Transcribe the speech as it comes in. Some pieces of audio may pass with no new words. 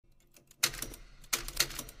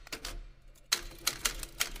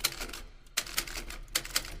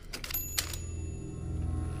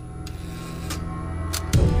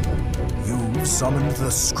summoned the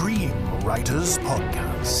Scream Writers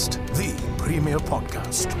Podcast, the premier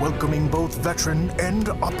podcast welcoming both veteran and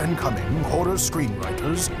up-and-coming horror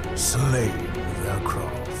screenwriters slaying their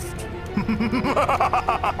craft.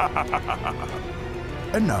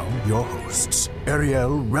 And now, your hosts,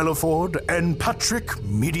 Ariel Relaford and Patrick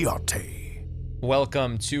Mediate.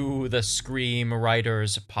 Welcome to the Scream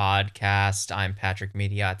Writers Podcast. I'm Patrick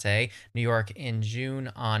Mediate, New York in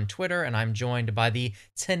June on Twitter, and I'm joined by the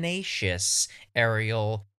tenacious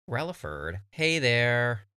Ariel Relaford. Hey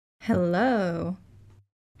there. Hello.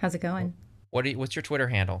 How's it going? What's your Twitter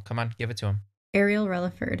handle? Come on, give it to him. Ariel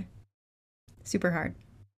Relaford. Super hard.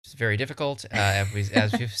 It's very difficult, as we've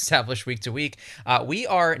established week to week. We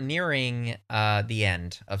are nearing the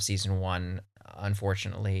end of season 1.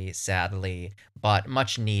 Unfortunately, sadly, but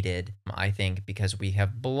much needed, I think, because we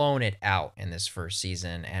have blown it out in this first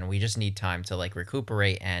season, and we just need time to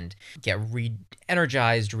recuperate and get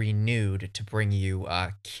energized, renewed to bring you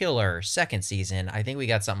a killer second season. I think we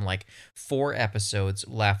got something like 4 episodes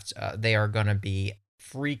left. They are gonna be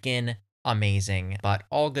freaking amazing, but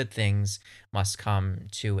all good things must come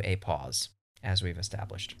to a pause, as we've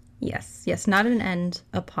established. Yes, not an end,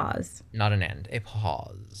 a pause. Not an end, a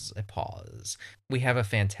pause. We have a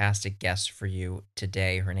fantastic guest for you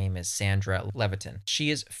today. Her name is Sandra Leviton.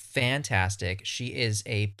 She is fantastic. She is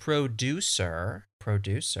a producer.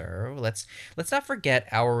 Let's not forget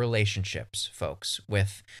our relationships, folks,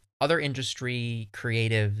 with other industry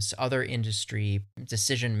creatives, other industry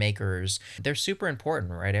decision makers. They're super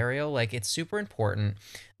important, right, Ariel? It's super important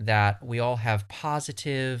that we all have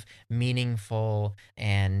positive, meaningful,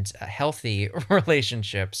 and healthy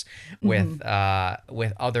relationships with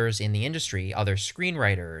others in the industry, other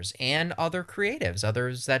screenwriters, and other creatives,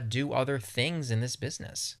 others that do other things in this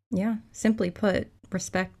business. Yeah, simply put,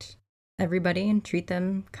 respect everybody and treat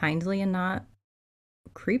them kindly and not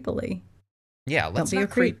creepily. Yeah, let's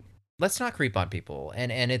not creep. Let's not creep on people.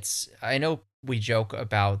 And it's, I know we joke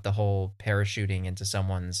about the whole parachuting into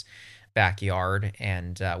someone's backyard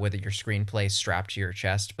and with your screenplay strapped to your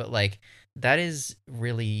chest, but that is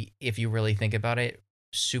really, if you really think about it,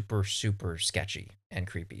 super, super sketchy and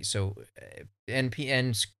creepy. So, and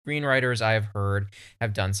screenwriters I've heard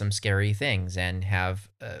have done some scary things and have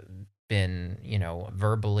been,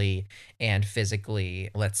 verbally and physically,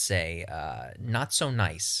 let's say, not so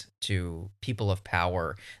nice to people of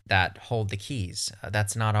power that hold the keys.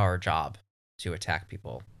 That's not our job to attack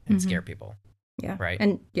people and scare people. Yeah. Right.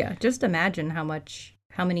 And just imagine how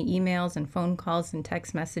many emails and phone calls and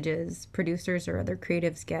text messages producers or other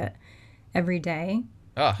creatives get every day.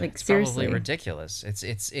 Oh, it's seriously. Probably ridiculous.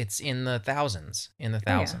 It's in the thousands,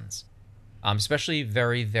 Yeah. Especially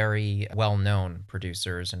very, very well-known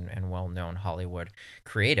producers and well-known Hollywood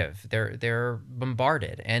creative. They're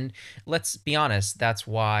bombarded. And let's be honest, that's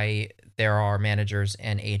why there are managers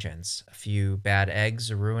and agents. A few bad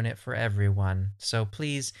eggs ruin it for everyone. So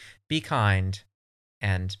please be kind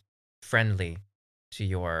and friendly to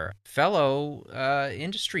your fellow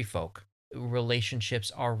industry folk. Relationships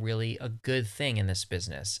are really a good thing in this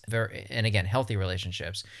business. And again, healthy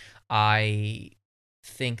relationships. I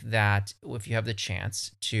think that if you have the chance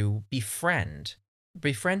to befriend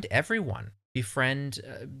everyone, befriend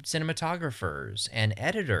cinematographers and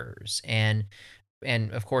editors and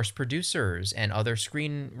of course producers and other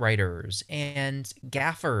screenwriters and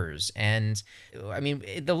gaffers, and I mean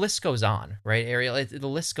the list goes on, right, Ariel? The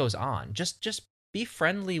list goes on. Just be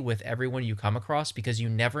friendly with everyone you come across, because you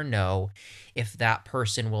never know if that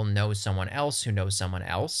person will know someone else who knows someone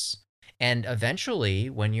else, and eventually,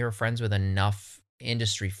 when you're friends with enough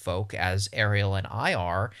industry folk as Ariel and I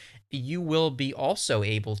are, you will be also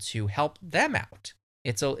able to help them out.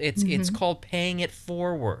 It's called paying it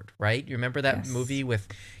forward, right? You remember that movie with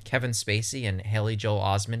Kevin Spacey and Haley Joel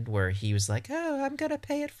Osment where he was like, "Oh, I'm gonna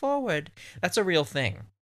pay it forward." That's a real thing,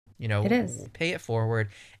 It is. Pay it forward,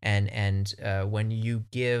 and when you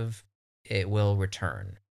give, it will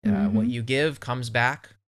return. What you give comes back.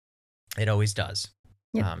 It always does.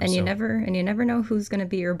 Yeah, you never know who's going to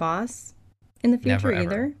be your boss in the future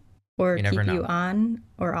either, or keep you on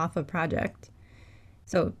or off a project.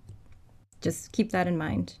 So just keep that in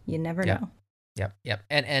mind. You never know. Yep.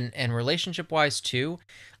 And relationship wise too,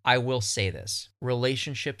 I will say this: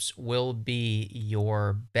 relationships will be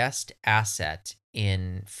your best asset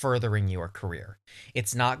in furthering your career.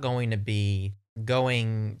 It's not going to be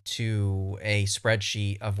going to a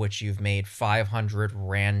spreadsheet of which you've made 500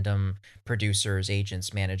 random producers,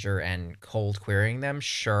 agents, manager, and cold querying them.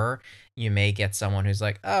 Sure, you may get someone who's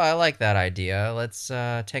like, "Oh, I like that idea. Let's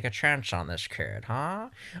take a chance on this kid, huh?"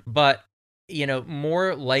 But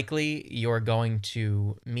more likely you're going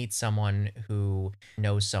to meet someone who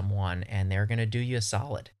knows someone and they're going to do you a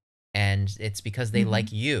solid. And it's because they Mm-hmm.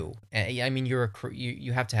 like you. I mean,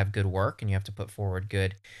 you have to have good work and you have to put forward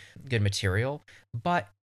good material. But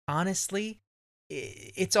honestly,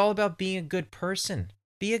 it's all about being a good person.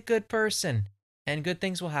 Be a good person, and good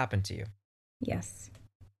things will happen to you. Yes.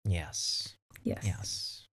 Yes. Yes.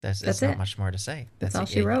 Yes. That's That's not it. much more to say. That's all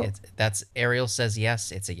she wrote. That's Ariel says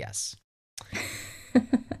yes, it's a yes.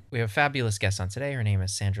 We have a fabulous guest on today. Her name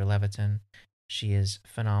is Sandra Leviton. She is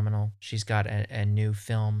phenomenal. She's got a new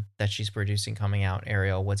film that she's producing coming out.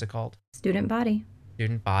 Ariel, what's it called? Student Body.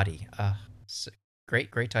 Student Body.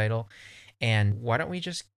 Great title. And why don't we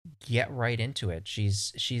just get right into it?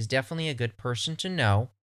 She's definitely a good person to know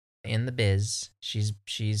in the biz. She's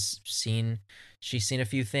seen a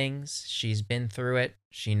few things. She's been through it.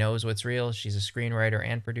 She knows what's real. She's a screenwriter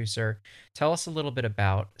and producer. Tell us a little bit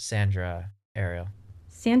about Sandra, Ariel.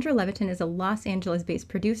 Sandra Leviton is a Los Angeles based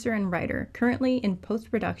producer and writer, currently in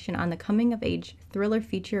post production on the coming of age thriller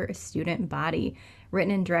feature Student Body,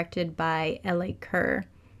 written and directed by L.A. Kerr.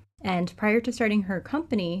 And prior to starting her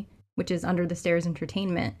company, which is Under the Stairs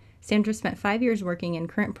Entertainment, Sandra spent 5 years working in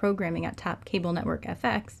current programming at top cable network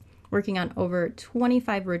FX, working on over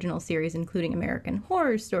 25 original series, including American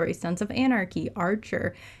Horror Story, Sons of Anarchy,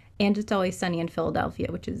 Archer, and It's Always Sunny in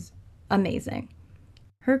Philadelphia, which is amazing.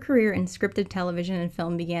 Her career in scripted television and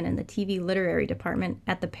film began in the TV literary department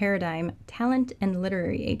at the Paradigm Talent and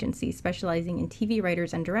Literary Agency, specializing in TV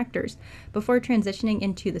writers and directors. Before transitioning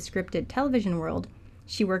into the scripted television world,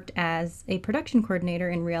 she worked as a production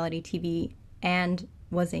coordinator in reality TV and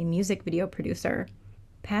was a music video producer.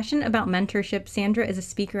 Passionate about mentorship, Sandra is a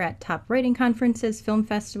speaker at top writing conferences, film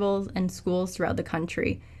festivals, and schools throughout the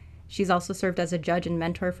country. She's also served as a judge and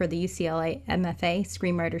mentor for the UCLA MFA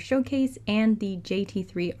Screenwriter Showcase and the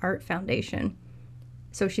JT3 Art Foundation.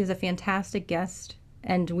 So she's a fantastic guest,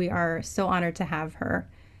 and we are so honored to have her.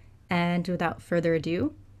 And without further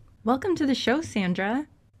ado, welcome to the show, Sandra.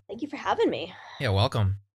 Thank you for having me. Yeah,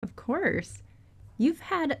 welcome. Of course. You've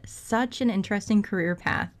had such an interesting career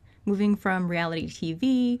path, moving from reality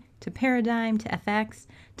TV to Paradigm to FX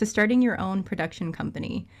to starting your own production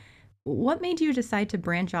company. What made you decide to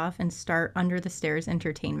branch off and start Under the Stairs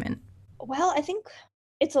Entertainment? Well, I think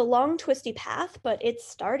it's a long, twisty path, but it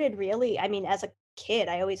started really, as a kid,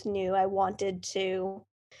 I always knew I wanted to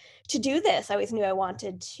do this. I always knew I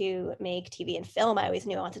wanted to make TV and film. I always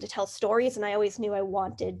knew I wanted to tell stories, and I always knew I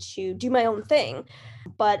wanted to do my own thing.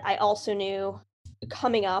 But I also knew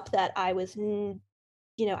coming up that I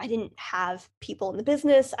didn't have people in the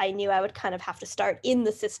business. I knew I would kind of have to start in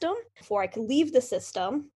the system before I could leave the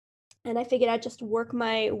system. And I figured I'd just work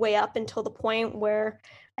my way up until the point where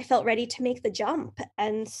I felt ready to make the jump.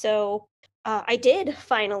 And so I did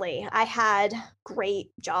finally. I had great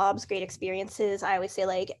jobs, great experiences. I always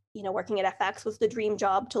say, working at FX was the dream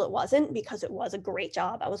job till it wasn't, because it was a great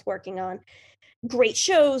job. I was working on great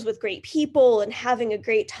shows with great people and having a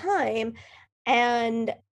great time.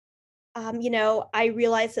 And, I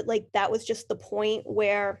realized that that was just the point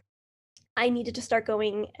where I needed to start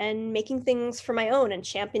going and making things for my own and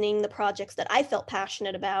championing the projects that I felt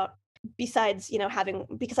passionate about. Besides,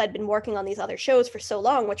 because I'd been working on these other shows for so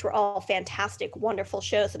long, which were all fantastic, wonderful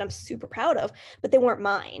shows that I'm super proud of, but they weren't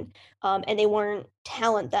mine. And they weren't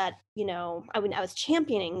talent that, I was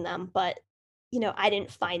championing them, but, I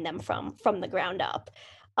didn't find them from the ground up.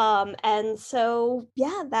 And so,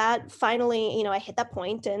 yeah, that finally, I hit that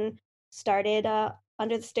point and started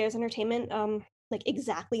Under the Stairs Entertainment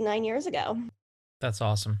exactly 9 years ago. That's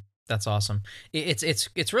awesome. That's awesome.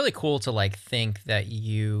 It's really cool to think that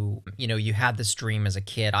you had this dream as a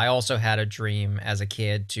kid. I also had a dream as a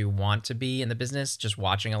kid to want to be in the business, just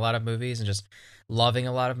watching a lot of movies and just loving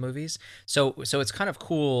a lot of movies. So it's kind of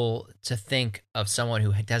cool to think of someone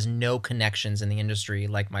who has no connections in the industry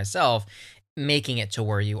like myself making it to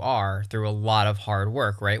where you are through a lot of hard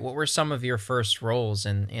work, right? What were some of your first roles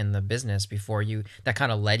in the business before you that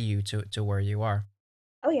kind of led you to where you are?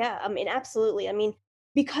 Oh yeah, absolutely.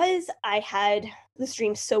 Because I had this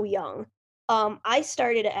dream so young, I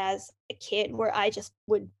started as a kid where I just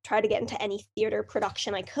would try to get into any theater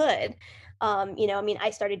production I could. I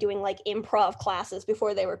started doing improv classes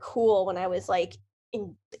before they were cool when I was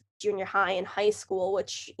in junior high and high school,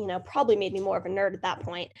 which, probably made me more of a nerd at that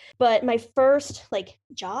point. But my first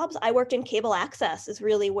jobs, I worked in cable access is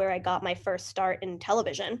really where I got my first start in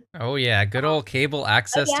television. Oh yeah, good old cable Oh,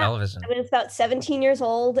 access yeah. television. I was about 17 years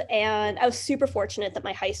old, and I was super fortunate that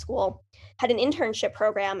my high school had an internship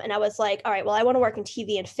program, and I was like, "All right, well, I wanna work in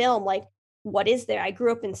TV and film, what is there? I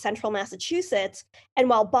grew up in central Massachusetts, and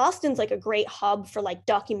while Boston's like a great hub for like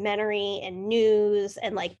documentary and news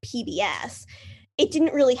and like PBS, it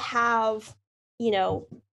didn't really have, you know,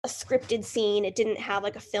 a scripted scene. It didn't have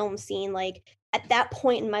like a film scene. Like at that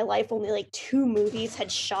point in my life, only like 2 movies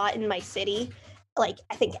had shot in my city, like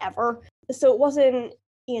I think ever. So it wasn't,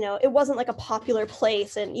 you know, it wasn't like a popular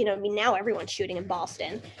place. And, you know, I mean, now everyone's shooting in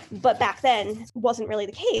Boston, but back then it wasn't really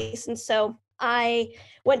the case. And so I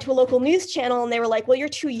went to a local news channel and they were like, well, you're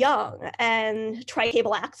too young and try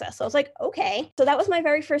cable access. So I was like, okay. So that was my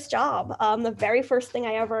very first job. The very first thing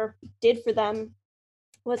I ever did for them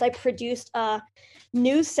was I produced a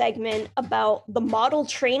news segment about the Model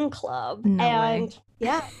Train Club. No and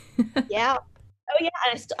way. Yeah. Oh yeah,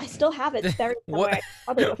 and I still have it. It's buried somewhere.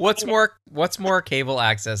 What's more cable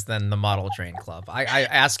access than the Model Train Club? I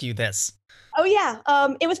ask you this. Oh yeah,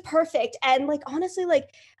 it was perfect. And like honestly,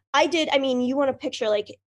 like I mean, you want to picture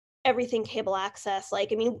like everything cable access.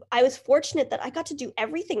 Like, I mean, I was fortunate that I got to do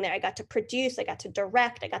everything there. I got to produce, I got to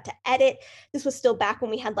direct, I got to edit. This was still back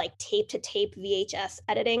when we had like tape to tape VHS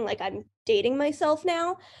editing. Like I'm dating myself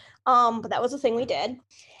now. But that was the thing we did.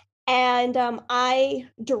 And I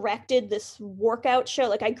directed this workout show.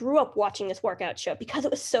 Like I grew up watching this workout show because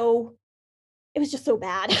it was just so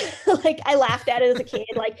bad. Like I laughed at it as a kid.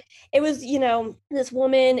 Like it was, you know, this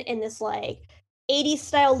woman in this like 80s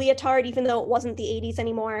style leotard, even though it wasn't the 80s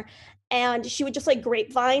anymore. And she would just like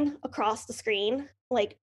grapevine across the screen,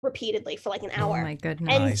 like repeatedly for like an hour. Oh my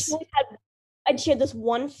goodness. And Nice. she had this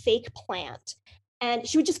one fake plant. And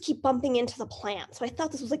she would just keep bumping into the plant. So I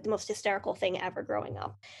thought this was like the most hysterical thing ever growing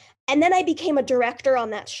up. And then I became a director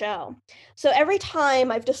on that show. So every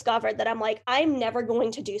time I've discovered that I'm like, I'm never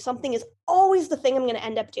going to do something is always the thing I'm going to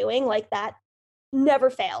end up doing. Like that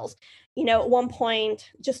never fails. You know, at one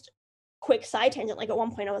point, just quick side tangent, like at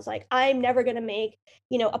one point I was like, I'm never going to make,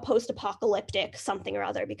 you know, a post-apocalyptic something or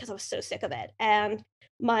other because I was so sick of it. And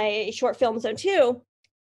my short film Zone 2,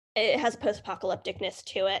 it has a post-apocalypticness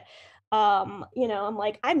to it. You know, I'm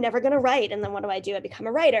like, I'm never going to write. And then what do? I become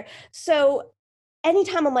a writer. So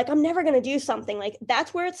anytime I'm like, I'm never going to do something, like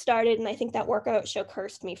that's where it started. And I think that workout show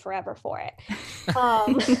cursed me forever for it.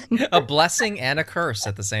 A blessing and a curse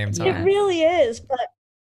at the same time. It really is. But,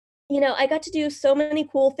 you know, I got to do so many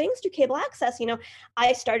cool things through cable access. You know,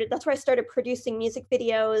 that's where I started producing music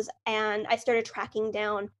videos, and I started tracking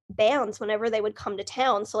down bands whenever they would come to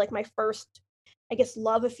town. So like my first, I guess,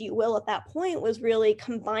 love, if you will, at that point was really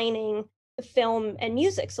combining film and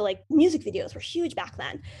music. So like music videos were huge back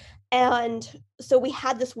then. And so we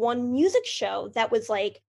had this one music show that was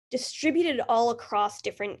like distributed all across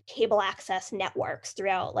different cable access networks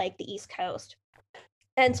throughout like the East Coast.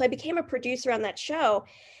 And so I became a producer on that show,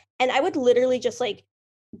 and I would literally just like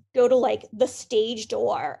go to like the stage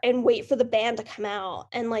door and wait for the band to come out.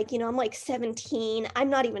 And like, you know, I'm like 17, I'm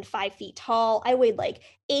not even 5 feet tall, I weighed like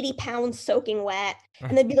 80 pounds soaking wet,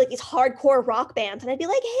 and there'd be like these hardcore rock bands, and I'd be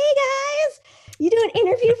like, hey guys, you do an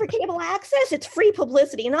interview for cable access, it's free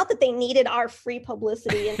publicity. Not that they needed our free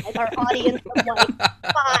publicity and like our audience of like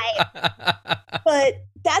 5, but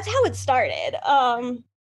that's how it started.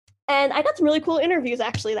 And I got some really cool interviews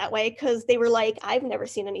actually that way, because they were like, I've never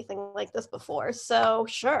seen anything like this before. So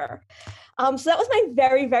sure. So that was my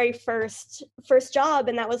very, very first job.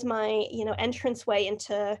 And that was my, you know, entranceway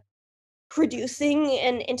into producing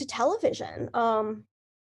and into television.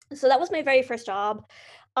 So that was my very first job.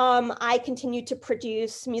 I continued to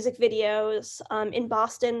produce music videos in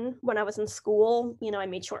Boston when I was in school. You know, I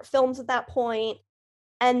made short films at that point.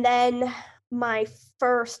 And then my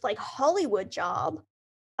first like Hollywood job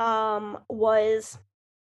was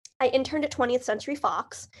I interned at 20th Century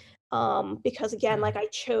Fox, because again, like I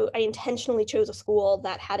intentionally chose a school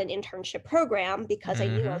that had an internship program because I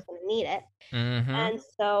knew I was going to need it. And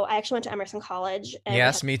so I actually went to Emerson College. And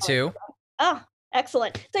yes, me too. Oh,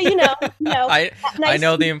 excellent. So you know, I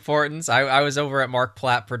know the importance. I was over at Mark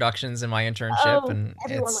Platt Productions in my internship, and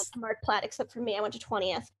everyone went to Mark Platt except for me. I went to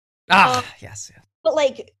 20th. Yes. But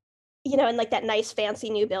like, you know, in like that nice fancy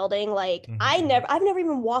new building, like I've never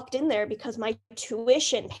even walked in there because my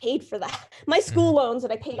tuition paid for that. My school loans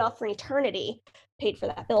that I paid off for eternity paid for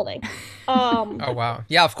that building. Oh wow,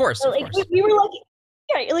 yeah, of course. So, like, we were like,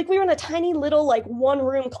 yeah, like we were in a tiny little like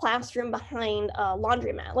 1-room classroom behind a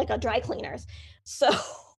laundromat, like a dry cleaners. So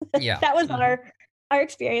yeah, that was our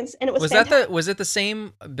experience, and it was fantastic. Was it the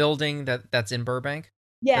same building that's in Burbank?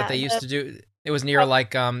 Yeah, that they used to do. It was near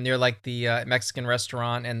like the Mexican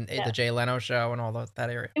restaurant and the Jay Leno show and all that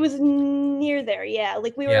area. It was near there, yeah.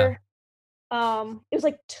 Like we were It was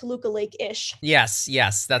like Toluca Lake-ish. Yes,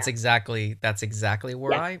 that's exactly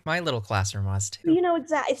where Yeah. my little classroom was too. You know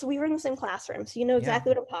exactly. So we were in the same classroom, so you know Yeah,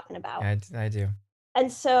 exactly what I'm talking about. I do.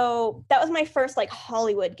 And so that was my first like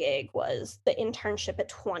Hollywood gig, was the internship at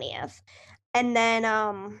 20th. And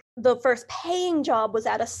then the first paying job was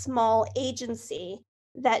at a small agency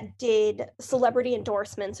that did celebrity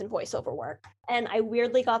endorsements and voiceover work. And I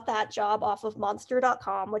weirdly got that job off of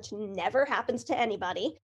monster.com, which never happens to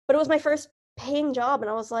anybody. But it was my first paying job. And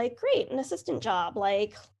I was like, great, an assistant job.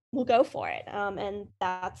 Like, we'll go for it. And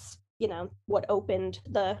that's, what opened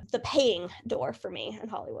the paying door for me in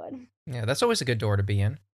Hollywood. Yeah, that's always a good door to be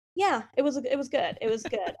in. Yeah, it was good. It was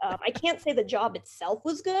good. I can't say the job itself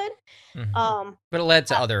was good, But it led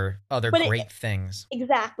to other but great things.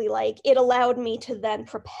 exactly, like, it allowed me to then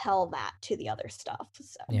propel that to the other stuff,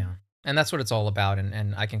 so Yeah. And that's what it's all about,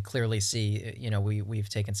 and I can clearly see, we've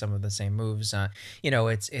taken some of the same moves.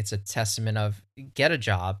 It's a testament of get a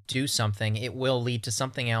job, do something, it will lead to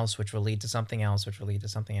something else, which will lead to something else, which will lead to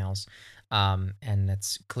something else. And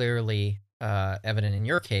it's clearly evident in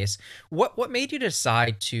your case. What made you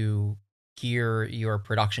decide to gear your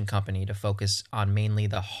production company to focus on mainly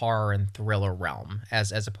the horror and thriller realm,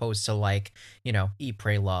 as opposed to like, Eat,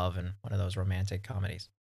 Pray, Love and one of those romantic comedies?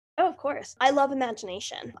 Oh, of course. I love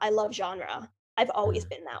imagination. I love genre. I've always Mm.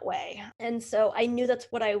 been that way, and so I knew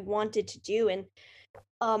that's what I wanted to do, and,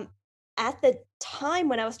 um, at the time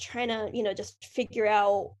when I was trying to, just figure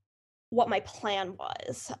out what my plan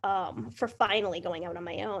was, for finally going out on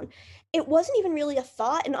my own, it wasn't even really a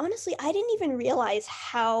thought, and honestly, I didn't even realize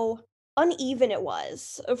how uneven it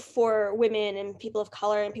was for women and people of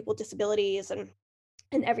color and people with disabilities and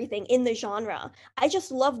everything in the genre. I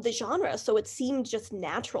just loved the genre, so it seemed just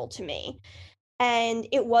natural to me. And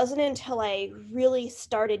it wasn't until I really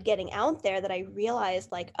started getting out there that I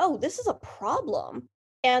realized, like, oh, this is a problem.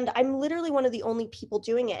 And I'm literally one of the only people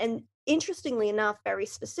doing it. And interestingly enough, very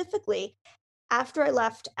specifically, after I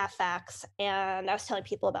left FX and I was telling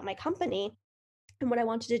people about my company and what I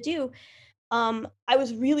wanted to do, I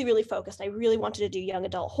was really, really focused. I really wanted to do young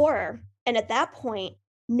adult horror. And at that point,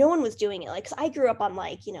 no one was doing it. Like, 'cause I grew up on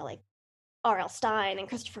like, like R.L. Stein and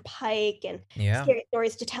Christopher Pike and Yeah. Scary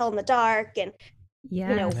Stories to Tell in the Dark and,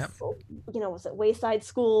 Yep. was it Wayside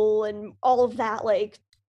School and all of that, like,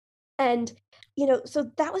 and, so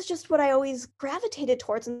that was just what I always gravitated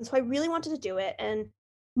towards, and so I really wanted to do it, and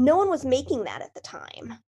no one was making that at the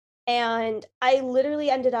time. And I literally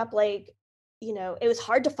ended up, like, it was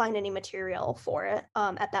hard to find any material for it,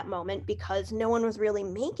 at that moment because no one was really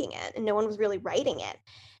making it and no one was really writing it.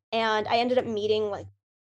 And I ended up meeting, like,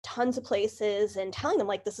 tons of places and telling them,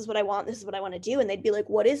 like, "This is what I want, this is what I wanna do," and they'd be like,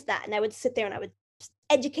 "What is that?" And I would sit there and I would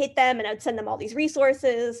educate them, and I would send them all these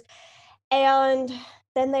resources, and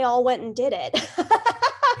then they all went and did it.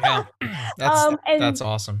 Yeah. That's And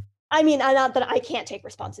awesome. I mean, not that I can't take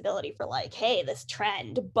responsibility for like, "Hey, this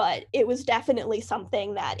trend," but it was definitely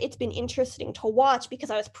something that it's been interesting to watch because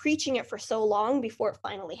I was preaching it for so long before it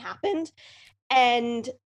finally happened, and,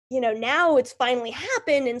 now it's finally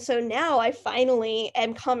happened, and so now I finally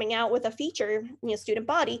am coming out with a feature, Student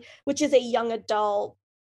Body, which is a young adult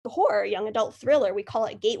horror, young adult thriller. We call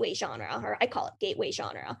it gateway genre, or I call it gateway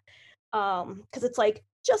genre. Because it's, like,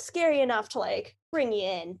 just scary enough to, like, bring you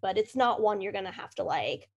in, but it's not one you're gonna have to,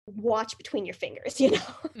 like, watch between your fingers, you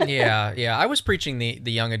know? Yeah. I was preaching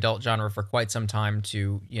the young adult genre for quite some time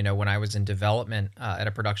to, when I was in development at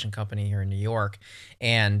a production company here in New York,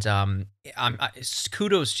 and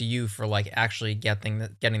kudos to you for like actually getting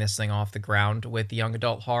this thing off the ground with the young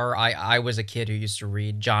adult horror. I was a kid who used to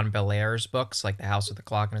read John Belair's books, like The House with the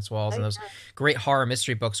Clock in Its Walls, Oh, and those yeah. great horror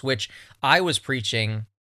mystery books, which I was preaching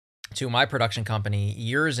to my production company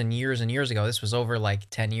years and years and years ago. This was over like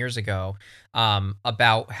 10 years ago,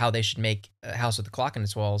 about how they should make House with the Clock in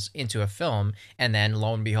Its Walls into a film. And then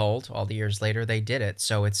lo and behold, all the years later, they did it.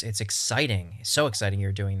 So it's exciting. It's so exciting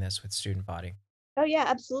you're doing this with Student Body. Oh, yeah,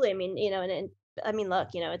 absolutely. I mean, and I mean, look,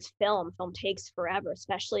 it's film. Film takes forever,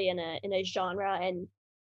 especially in a genre and,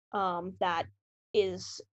 that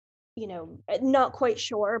is, not quite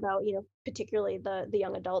sure about, particularly the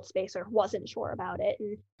young adult space or wasn't sure about it.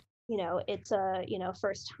 And, it's a,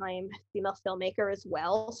 first time female filmmaker as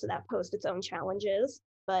well. So that posed its own challenges,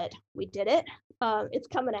 but we did it. It's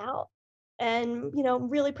coming out and, I'm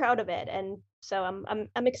really proud of it. And so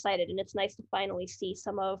I'm excited and it's nice to finally see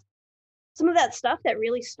some of that stuff that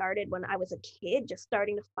really started when I was a kid, just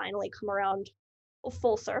starting to finally come around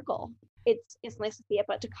full circle. It's nice to see it,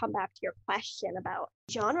 but to come back to your question about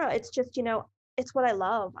genre, it's just, it's what I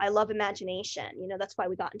love. I love imagination. That's why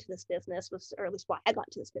we got into this business was, or at least why I got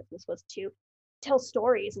into this business was to tell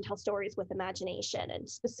stories and tell stories with imagination. And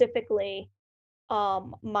specifically,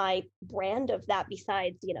 my brand of that,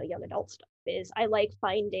 besides, young adult stuff, is I like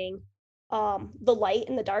finding the light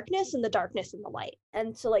in the darkness and the darkness in the light.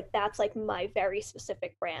 And so like that's like my very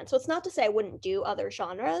specific brand. So it's not to say I wouldn't do other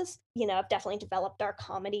genres. I've definitely developed dark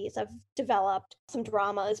comedies, I've developed some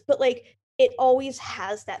dramas, but like it always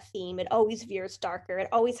has that theme. It always veers darker. It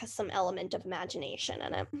always has some element of imagination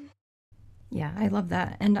in it. Yeah, I love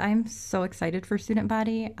that. And I'm so excited for Student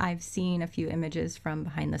Body. I've seen a few images from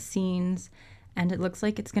behind the scenes, and it looks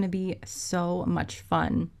like it's going to be so much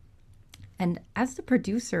fun. And as the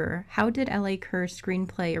producer, how did L.A. Kerr's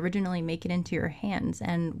screenplay originally make it into your hands,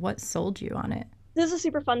 and what sold you on it? This is a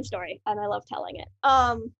super fun story, and I love telling it.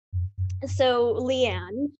 So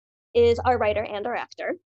Leanne is our writer and our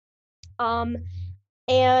actor.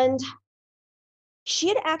 And she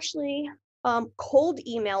had actually cold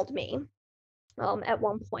emailed me at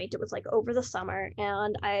one point. It was like over the summer,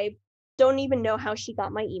 and I don't even know how she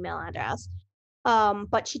got my email address.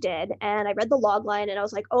 But she did, and I read the log line, and I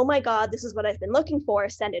was like, oh my God, this is what I've been looking for,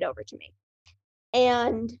 send it over to me.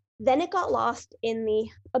 And then it got lost in the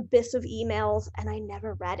abyss of emails, and I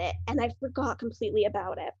never read it, and I forgot completely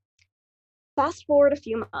about it. Fast forward a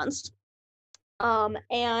few months,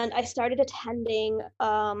 and I started attending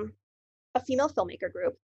a female filmmaker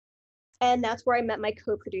group, and that's where I met my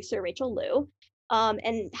co-producer, Rachel Liu,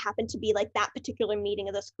 and happened to be like that particular meeting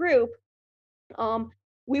of this group.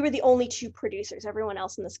 We were the only two producers. Everyone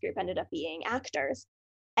else in this group ended up being actors.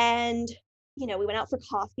 And, we went out for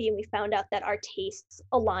coffee, and we found out that our tastes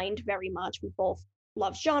aligned very much. We both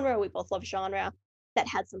love genre. We both love genre that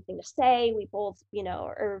had something to say. We both,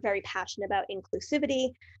 are very passionate about inclusivity.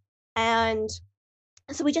 And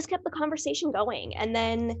so we just kept the conversation going. And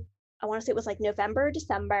then I want to say it was like November,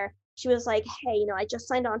 December. She was like, hey, I just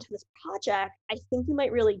signed on to this project. I think you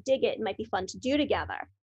might really dig it. It might be fun to do together.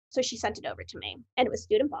 So she sent it over to me, and it was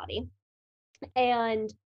Student Body.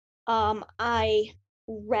 And I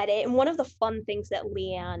read it. And one of the fun things that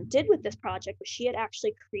Leanne did with this project was she had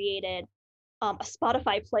actually created a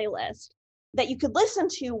Spotify playlist that you could listen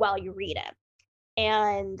to while you read it.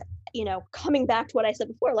 And, coming back to what I said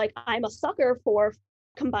before, like I'm a sucker for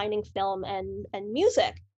combining film and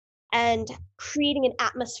music and creating an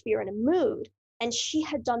atmosphere and a mood. And she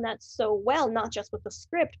had done that so well, not just with the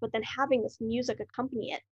script, but then having this music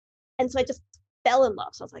accompany it. And so I just fell in love.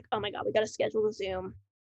 So I was like, oh my God, we got to schedule a Zoom.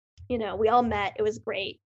 We all met. It was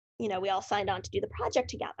great. We all signed on to do the project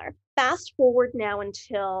together. Fast forward now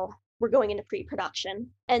until we're going into pre-production.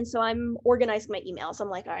 And so I'm organizing my emails. I'm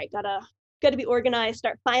like, all right, gotta be organized,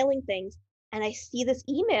 start filing things. And I see this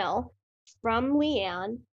email from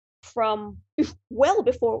Leanne from well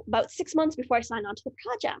before, about 6 months before I signed on to the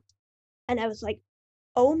project. And I was like,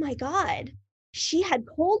 oh my God, she had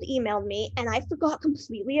cold emailed me, and I forgot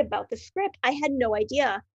completely about the script. I had no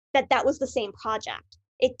idea that was the same project.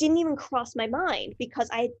 It didn't even cross my mind because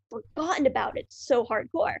I had forgotten about it so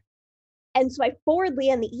hardcore. And so I forwarded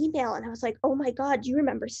Leanne the email, and I was like, oh my God, do you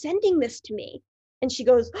remember sending this to me? And she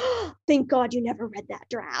goes, oh, thank God you never read that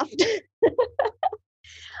draft.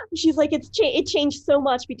 She's like, it changed so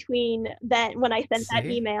much between that when I sent that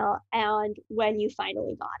email and when you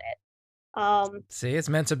finally got it. See, it's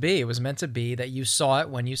meant to be. It was meant to be that you saw it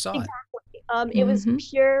when you saw it. It was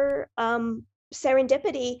pure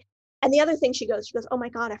serendipity. And the other thing she goes, oh my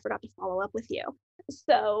God, I forgot to follow up with you.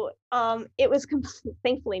 So it was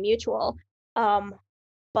thankfully mutual.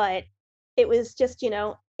 But it was just,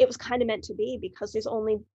 it was kind of meant to be, because there's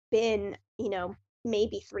only been,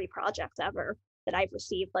 maybe 3 projects ever that I've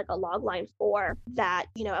received like a log line for that,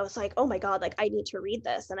 I was like, oh my God, like I need to read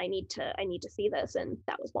this, and I need to see this. And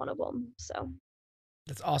that was one of them. So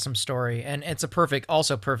that's awesome story. And it's a perfect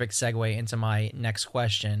segue into my next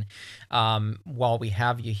question. While we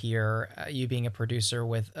have you here, you being a producer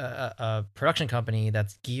with a production company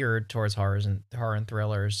that's geared towards horror and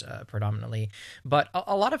thrillers predominantly, but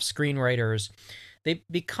a lot of screenwriters, they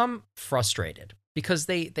become frustrated because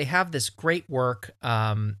they have this great work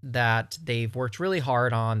that they've worked really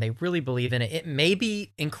hard on. They really believe in it. It may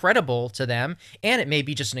be incredible to them, and it may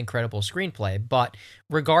be just an incredible screenplay. But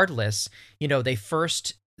regardless, they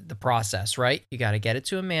first the process, right? You got to get it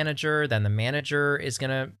to a manager. Then the manager is going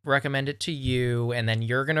to recommend it to you, and then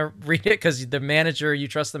you're going to read it because you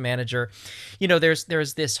trust the manager.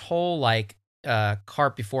 There's this whole like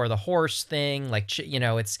cart before the horse thing. Like,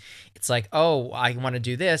 it's like, oh, I want to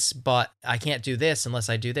do this, but I can't do this unless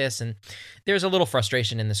I do this. And there's a little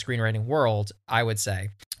frustration in the screenwriting world, I would say.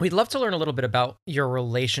 We'd love to learn a little bit about your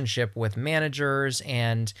relationship with managers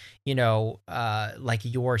and, like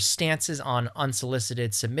your stances on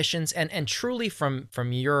unsolicited submissions and truly from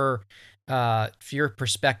your for your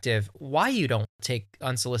perspective, why you don't take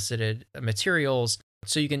unsolicited materials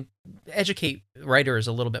so you can educate writers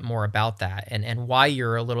a little bit more about that, and why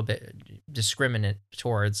you're a little bit discriminate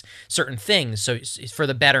towards certain things. So for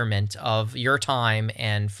the betterment of your time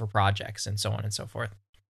and for projects and so on and so forth.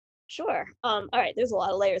 Sure. All right. There's a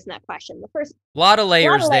lot of layers in that question. The first, A lot of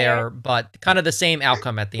layers layer, there, but kind of the same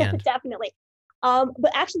outcome at the end. definitely.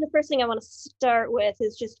 But actually, the first thing I want to start with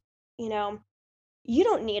is just, you know, you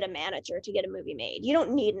don't need a manager to get a movie made. You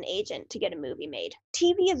don't need an agent to get a movie made.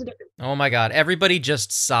 TV is a different. Oh my God! Everybody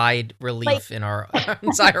just sighed relief Like, in our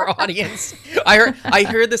entire audience. I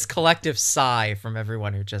hear this collective sigh from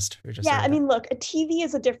everyone who just. yeah. Heard I mean, look, a TV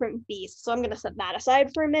is a different beast. So I'm going to set that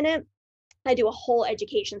aside for a minute. I do a whole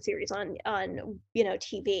education series on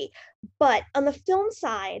TV. But on the film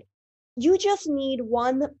side, you just need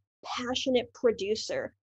one passionate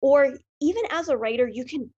producer, or even as a writer, you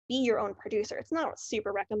can be your own producer. It's not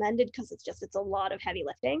super recommended because it's a lot of heavy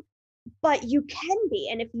lifting, but you can be.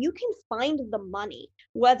 And if you can find the money,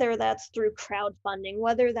 whether that's through crowdfunding,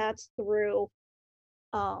 whether that's through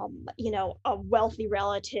a wealthy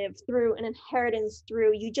relative, through an inheritance,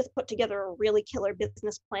 through you just put together a really killer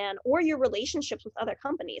business plan, or your relationships with other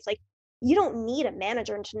companies. Like, you don't need a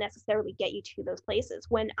manager to necessarily get you to those places.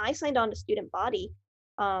 When I signed on to Student Body,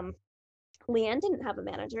 Leanne didn't have a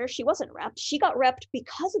manager. She wasn't repped. She got repped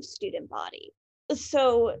because of Student Body.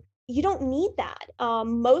 So you don't need that.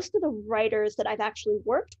 Most of the writers that I've actually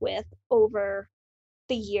worked with over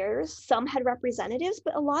the years, some had representatives,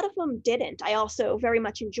 but a lot of them didn't. I also very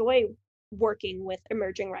much enjoy working with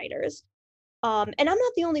emerging writers. And I'm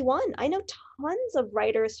not the only one. I know tons of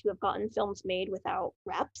writers who have gotten films made without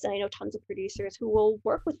reps, and I know tons of producers who will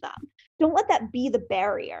work with them. Don't let that be the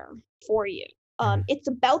barrier for you. It's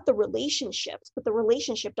about the relationships, but the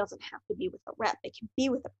relationship doesn't have to be with a rep. It can be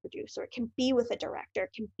with a producer. It can be with a director.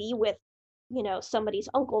 It can be with somebody's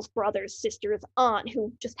uncle's brother's sister's aunt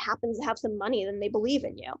who just happens to have some money and they believe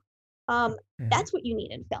in you. That's what you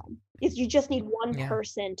need in film, is you just need one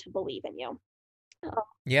person to believe in you.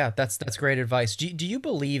 Yeah, that's great advice. Do you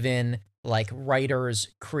believe in like writers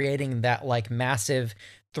creating that like massive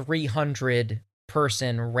 300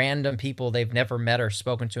 person random people they've never met or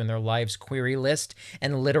spoken to in their lives query list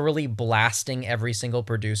and literally blasting every single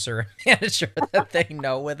producer and manager that they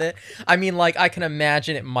know with it? I mean, like, I can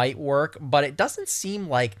imagine it might work, but it doesn't seem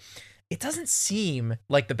like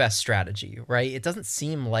the best strategy, right? It doesn't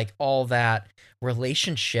seem like all that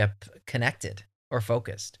relationship connected or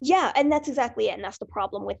focused. Yeah, and that's exactly it. And that's the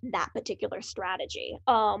problem with that particular strategy.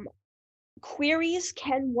 Queries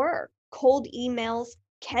can work. Cold emails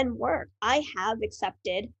can work. I have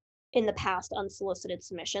accepted in the past unsolicited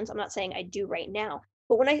submissions. I'm not saying I do right now,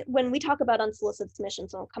 but when we talk about unsolicited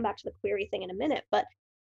submissions, and I'll come back to the query thing in a minute, but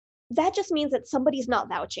that just means that somebody's not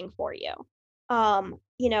vouching for you. I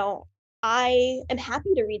am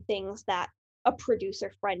happy to read things that a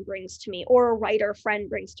producer friend brings to me, or a writer friend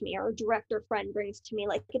brings to me, or a director friend brings to me.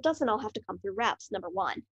 Like, it doesn't all have to come through reps, number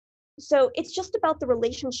one. So it's just about the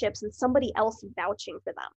relationships and somebody else vouching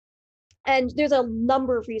for them. And there's a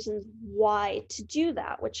number of reasons why to do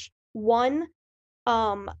that, which one,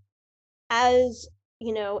 as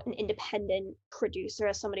an independent producer,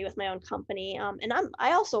 as somebody with my own company, and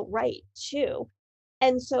I also write too.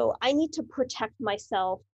 And so I need to protect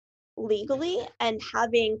myself legally, and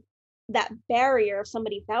having that barrier of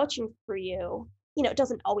somebody vouching for you, it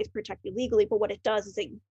doesn't always protect you legally, but what it does is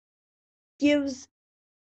it gives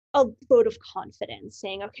a vote of confidence,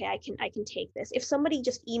 saying, okay, I can take this. If somebody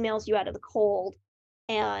just emails you out of the cold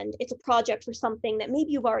and it's a project for something that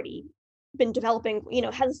maybe you've already been developing,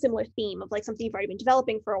 has a similar theme of like something you've already been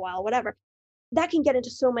developing for a while, whatever, that can get into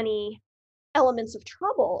so many elements of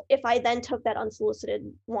trouble. If I then took that unsolicited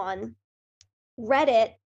one, read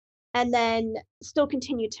it, and then still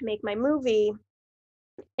continued to make my movie,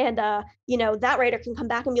 and that writer can come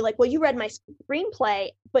back and be like, well, you read my screenplay,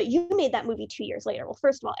 but you made that movie 2 years later. Well,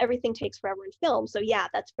 first of all, everything takes forever in film, so yeah,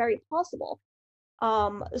 that's very possible.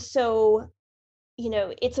 So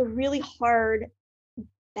it's a really hard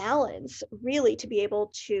balance, really, to be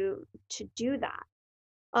able to do that.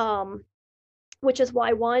 Which is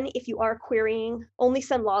why, one, if you are querying, only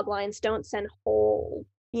send log lines. Don't send whole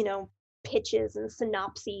pitches and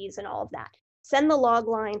synopses and all of that. Send the log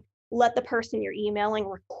line. Let the person you're emailing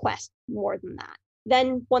request more than that.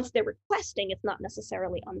 Then once they're requesting, it's not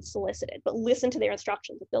necessarily unsolicited, but listen to their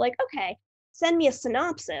instructions. If they're like, okay, send me a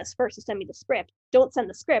synopsis versus send me the script, don't send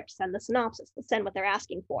the script, send the synopsis, send what they're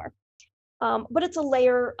asking for. But it's a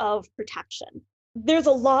layer of protection. There's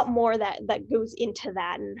a lot more that goes into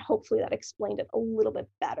that, and hopefully that explained it a little bit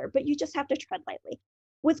better, but you just have to tread lightly.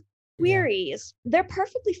 With queries, they're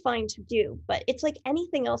perfectly fine to do, but it's like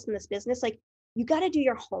anything else in this business, like you got to do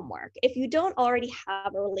your homework. If you don't already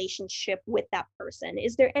have a relationship with that person,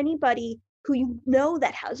 is there anybody who you know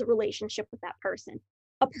that has a relationship with that person?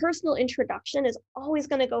 A personal introduction is always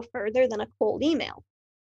going to go further than a cold email.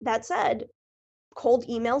 That said, cold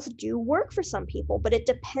emails do work for some people, but it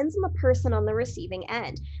depends on the person on the receiving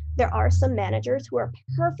end. There are some managers who are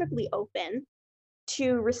perfectly open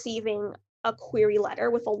to receiving a query letter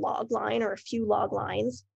with a log line or a few log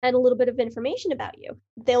lines and a little bit of information about you.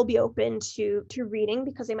 They'll be open to reading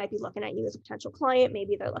because they might be looking at you as a potential client.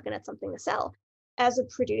 Maybe they're looking at something to sell. As a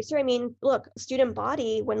producer, I mean, look, student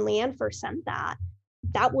body, when Leanne first sent that,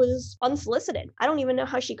 that was unsolicited. I don't even know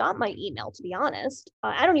how she got my email, to be honest.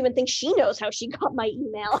 I don't even think she knows how she got my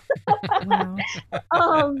email.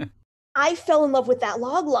 Wow. I fell in love with that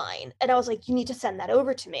log line and I was like, you need to send that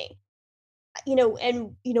over to me.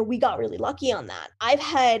 And we got really lucky on that. I've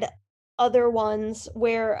had other ones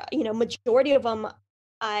where, majority of them,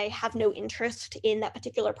 I have no interest in that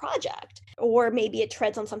particular project, or maybe it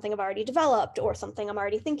treads on something I've already developed or something I'm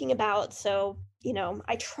already thinking about. So,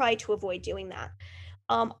 I try to avoid doing that.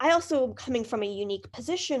 I also am coming from a unique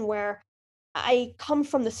position where I come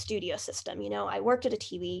from the studio system. I worked at a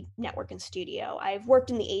TV network and studio. I've worked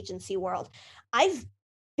in the agency world. I've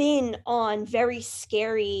been on very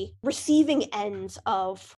scary receiving ends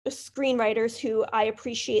of screenwriters who I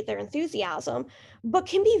appreciate their enthusiasm, but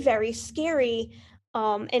can be very scary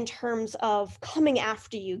in terms of coming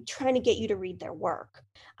after you, trying to get you to read their work.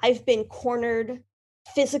 I've been cornered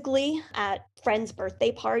physically at friends'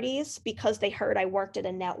 birthday parties because they heard I worked at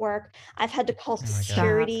a network. I've had to call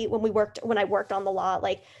security when I worked on the lot.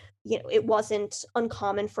 Like, it wasn't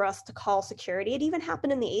uncommon for us to call security. It even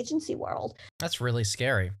happened in the agency world. That's really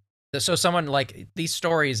scary. So someone like these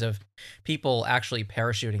stories of people actually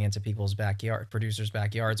parachuting into people's producers'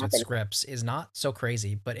 backyards with scripts is not so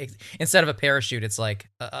crazy. But instead of a parachute, it's like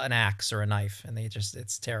an axe or a knife, and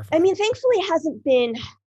it's terrifying. I mean, thankfully, it hasn't been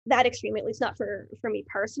that extreme, at least not for me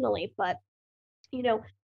personally. But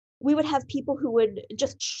we would have people who would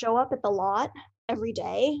just show up at the lot every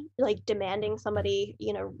day, like demanding somebody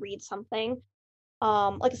read something.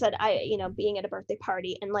 Like I said, being at a birthday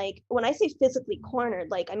party, and like when I say physically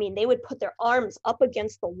cornered, like I mean they would put their arms up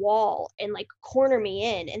against the wall and like corner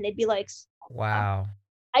me in, and they'd be like, wow,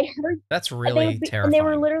 I heard that's really terrifying. And they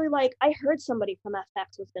were literally like, I heard somebody from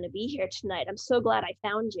FX was going to be here tonight. I'm so glad I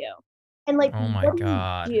found you. And like, oh my what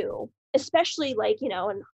God, do you do? Especially like,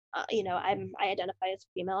 and I identify as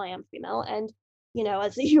female. I am female, and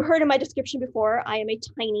as you heard in my description before, I am a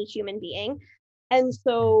tiny human being, and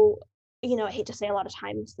so I hate to say a lot of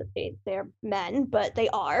times that they're men, but they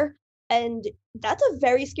are. And that's a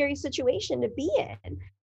very scary situation to be in.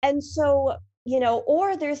 And so,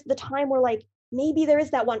 or there's the time where like, maybe there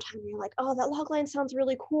is that one time where you're like, oh, that logline sounds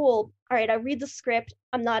really cool. All right, I read the script.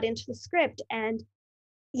 I'm not into the script. And,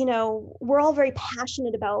 we're all very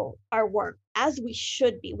passionate about our work, as we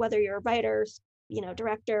should be, whether you're a writer,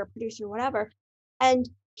 director, producer, whatever. And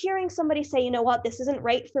hearing somebody say, you know what, this isn't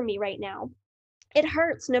right for me right now, it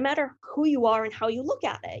hurts no matter who you are and how you look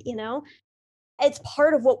at it. It's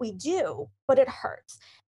part of what we do, but it hurts.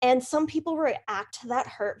 And some people react to that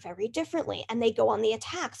hurt very differently and they go on the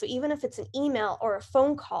attack. So even if it's an email or a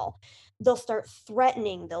phone call, they'll start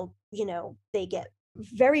threatening. They get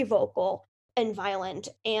very vocal and violent.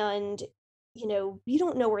 And, you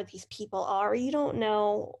don't know where these people are. You don't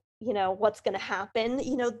know, what's going to happen.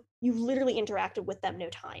 You've literally interacted with them no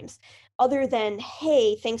times other than,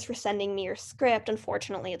 hey, thanks for sending me your script.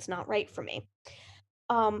 Unfortunately, it's not right for me.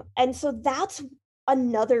 And so that's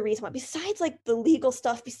another reason why, besides like the legal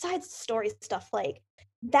stuff, besides the story stuff, like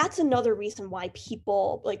that's another reason why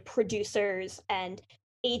people like producers and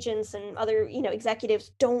agents and other,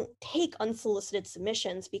 executives don't take unsolicited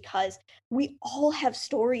submissions, because we all have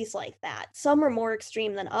stories like that. Some are more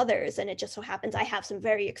extreme than others. And it just so happens I have some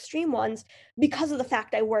very extreme ones because of the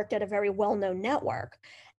fact I worked at a very well-known network.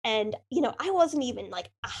 And, I wasn't even like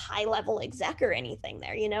a high level exec or anything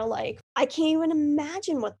there, like I can't even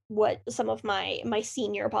imagine what some of my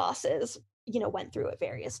senior bosses, went through at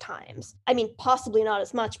various times. I mean, possibly not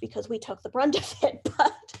as much because we took the brunt of it,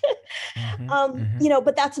 but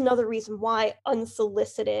but that's another reason why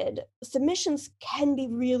unsolicited submissions can be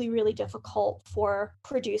really, really difficult for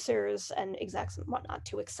producers and execs and whatnot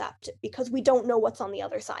to accept, because we don't know what's on the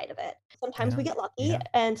other side of it. Sometimes we get lucky,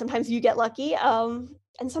 and sometimes you get lucky, and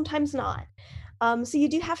sometimes not. So you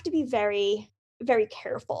do have to be very, very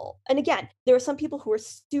careful. And again, there are some people who are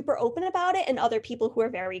super open about it and other people who are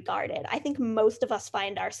very guarded. I think most of us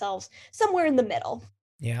find ourselves somewhere in the middle.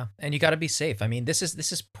 Yeah, and you got to be safe. I mean,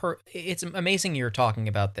 it's amazing you're talking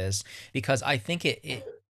about this because I think it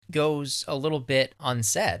goes a little bit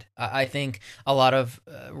unsaid. I think a lot of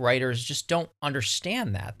writers just don't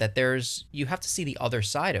understand that there's you have to see the other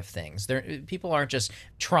side of things. People aren't just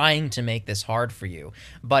trying to make this hard for you,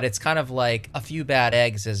 but it's kind of like a few bad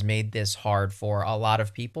eggs has made this hard for a lot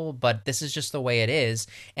of people, but this is just the way it is,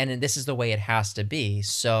 and this is the way it has to be.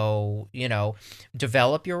 So,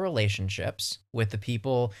 develop your relationships with the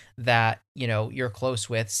people that you're close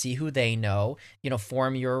with, see who they know,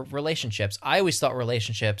 form your relationships. I always thought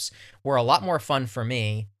relationships were a lot more fun for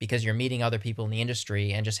me because you're meeting other people in the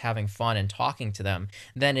industry and just having fun and talking to them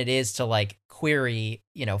than it is to like query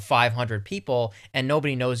 500 people and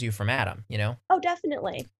nobody knows you from Adam. Oh,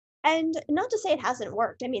 definitely. And not to say it hasn't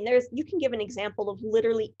worked. I mean, you can give an example of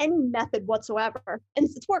literally any method whatsoever, and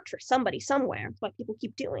it's worked for somebody somewhere. That's why people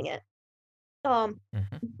keep doing it. Hmm.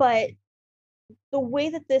 But the way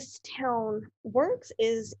that this town works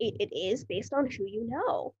is it is based on who you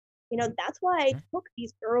know. That's why I took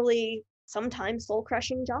these early, sometimes soul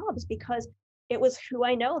crushing jobs, because it was who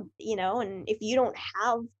I know, and if you don't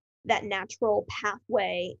have that natural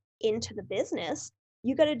pathway into the business,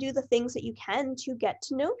 you got to do the things that you can to get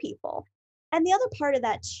to know people. And the other part of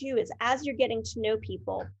that too is as you're getting to know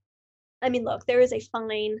people, I mean, look, there is a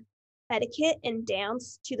fine etiquette and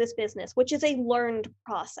dance to this business, which is a learned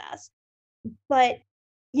process. But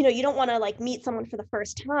you don't want to like meet someone for the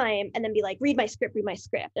first time and then be like, read my script.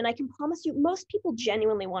 And I can promise you, most people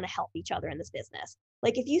genuinely want to help each other in this business.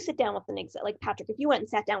 Like if you sit down with an exec, like Patrick, if you went and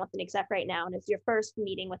sat down with an exec right now and it's your first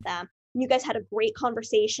meeting with them, and you guys had a great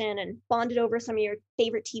conversation and bonded over some of your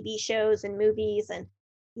favorite TV shows and movies and,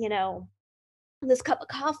 you know, this cup of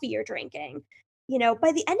coffee you're drinking,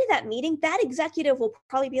 by the end of that meeting, that executive will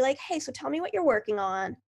probably be like, hey, so tell me what you're working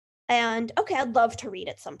on. And okay, I'd love to read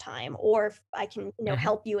it sometime, or if I can, Hmm.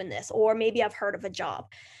 help you in this, or maybe I've heard of a job.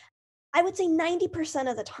 I would say 90%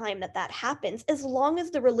 of the time that happens, as long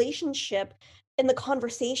as the relationship and the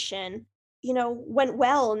conversation, went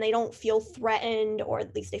well and they don't feel threatened, or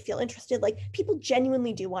at least they feel interested, like people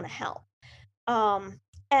genuinely do want to help. Um,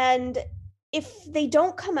 and if they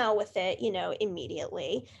don't come out with it,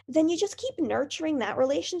 immediately, then you just keep nurturing that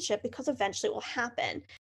relationship because eventually it will happen.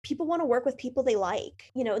 People want to work with people they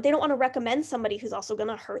like. They don't want to recommend somebody who's also going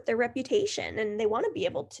to hurt their reputation, and they want to be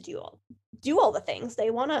able to do all the things. They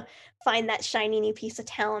want to find that shiny new piece of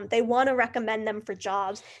talent. They want to recommend them for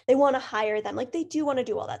jobs. They want to hire them. Like they do want to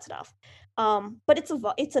do all that stuff. But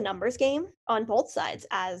it's a numbers game on both sides,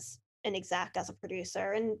 as an exec, as a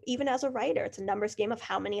producer, and even as a writer. It's a numbers game of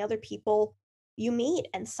how many other people you meet,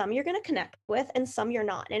 and some you're going to connect with and some you're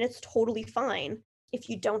not, and it's totally fine if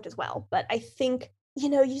you don't as well. But I think you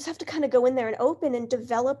just have to kind of go in there and open and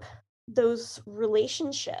develop those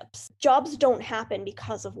relationships. Jobs don't happen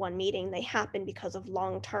because of one meeting, they happen because of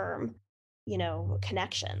long term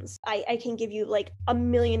connections. I can give you like a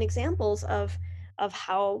million examples of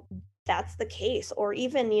how that's the case. Or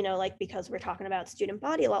even like, because we're talking about student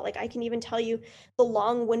body a lot, like I can even tell you the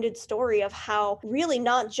long-winded story of how, really,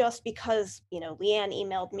 not just because Leanne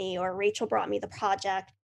emailed me or Rachel brought me the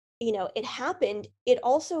project, it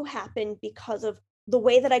also happened because of the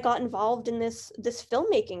way that I got involved in this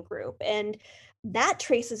filmmaking group. And that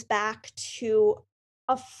traces back to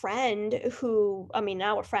a friend who, I mean,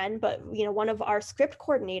 now a friend, but one of our script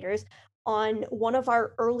coordinators on one of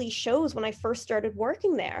our early shows when I first started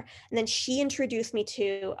working there. And then she introduced me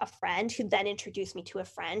to a friend who then introduced me to a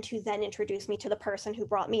friend who then introduced me to the person who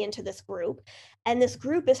brought me into this group. And this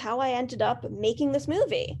group is how I ended up making this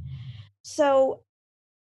movie. So,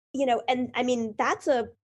 and I mean,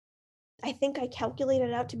 I think I calculated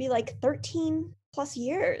it out to be like 13 plus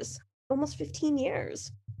years, almost 15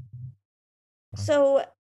 years. So,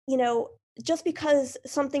 you know, just because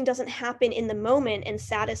something doesn't happen in the moment and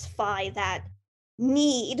satisfy that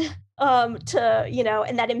need to,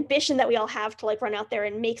 and that ambition that we all have to like run out there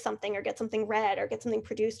and make something or get something read or get something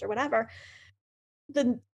produced or whatever,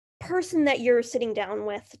 the person that you're sitting down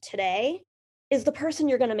with today is the person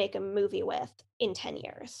you're going to make a movie with in 10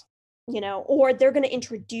 years, or they're going to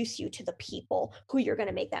introduce you to the people who you're going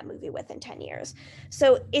to make that movie with in 10 years.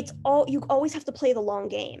 So you always have to play the long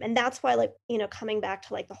game. And that's why, like, coming back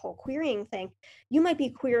to like the whole querying thing, you might be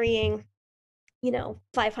querying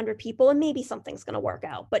 500 people and maybe something's going to work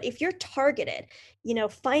out. But if you're targeted,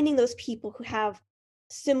 finding those people who have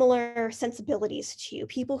similar sensibilities to you,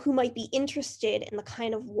 people who might be interested in the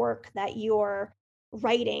kind of work that you're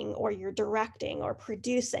writing or you're directing or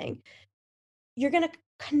producing, you're going to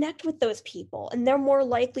connect with those people, and they're more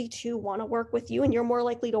likely to want to work with you, and you're more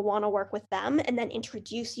likely to want to work with them, and then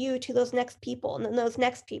introduce you to those next people, and then those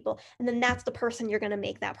next people, and then that's the person you're going to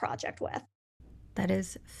make that project with. That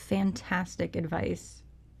is fantastic advice.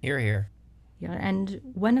 Hear, hear. Yeah, and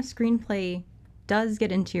when a screenplay does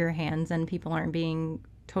get into your hands and people aren't being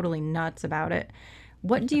totally nuts about it,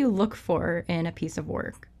 what do you look for in a piece of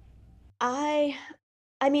work? I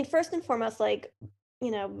mean, first and foremost, like,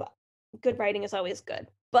 you know, good writing is always good,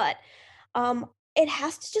 but it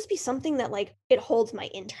has to just be something that like it holds my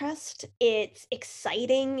interest. It's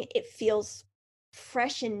exciting, it feels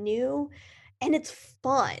fresh and new, and it's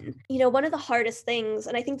fun. One of the hardest things,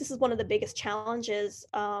 and I think this is one of the biggest challenges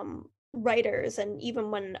writers, and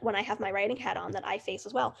even when I have my writing hat on, that I face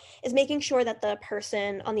as well, is making sure that the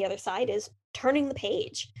person on the other side is turning the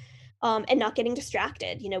page, and not getting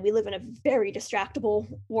distracted. We live in a very distractible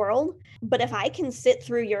world, but if I can sit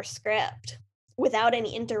through your script without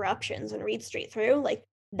any interruptions and read straight through, like,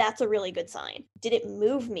 that's a really good sign. Did it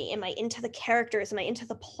move me? Am I into the characters? Am I into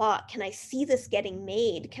the plot? Can I see this getting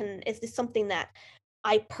made? Is this something that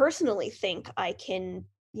I personally think I can,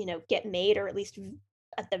 get made, or at least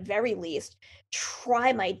at the very least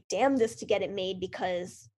try my damnedest to get it made,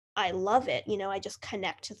 because I love it. I just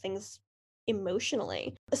connect to things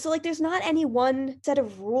emotionally. So like there's not any one set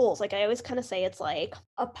of rules. Like I always kind of say, it's like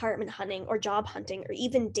apartment hunting or job hunting or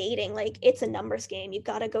even dating. Like it's a numbers game. You've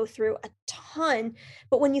got to go through a ton,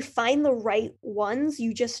 but when you find the right ones,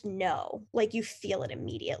 you just know, like you feel it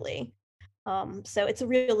immediately. So it's a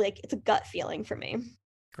real, like, it's a gut feeling for me.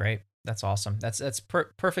 Great. That's awesome. That's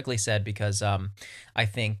perfectly said, because I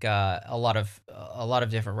think a lot of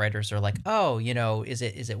different writers are like, oh, is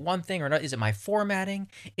it one thing or not? Is it my formatting?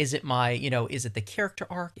 Is it my, is it the character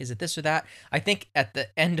arc? Is it this or that? I think at the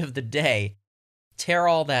end of the day, tear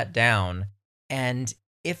all that down, and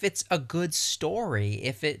if it's a good story,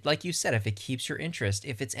 if it, like you said, if it keeps your interest,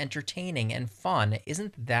 if it's entertaining and fun,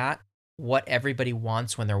 isn't that what everybody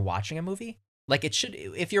wants when they're watching a movie? Like it should,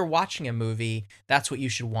 if you're watching a movie, that's what you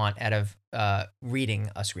should want out of reading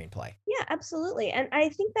a screenplay. Yeah, absolutely. And I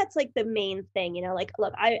think that's like the main thing, like,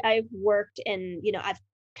 look, I've worked and, I've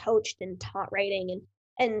coached and taught writing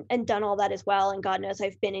and done all that as well. And God knows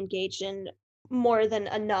I've been engaged in more than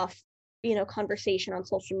enough, conversation on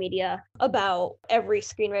social media about every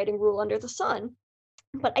screenwriting rule under the sun.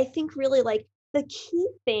 But I think really like the key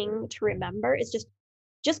thing to remember is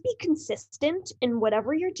just be consistent in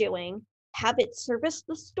whatever you're doing, have it service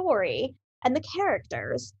the story and the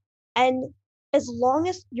characters. And as long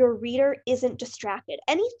as your reader isn't distracted,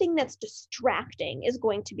 anything that's distracting is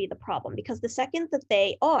going to be the problem, because the second that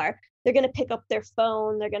they're going to pick up their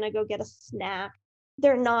phone, they're going to go get a snack,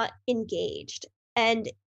 they're not engaged. And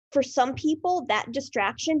for some people, that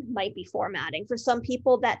distraction might be formatting. For some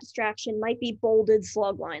people, that distraction might be bolded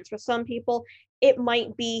slug lines. For some people, it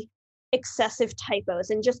might be excessive typos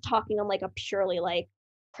and just talking on like a purely like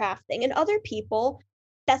craft thing. And other people,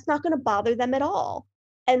 that's not going to bother them at all.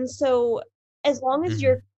 And so as long as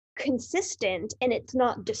you're consistent and it's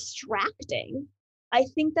not distracting, I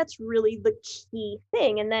think that's really the key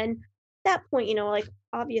thing. And then at that point, like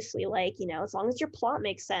obviously, like, as long as your plot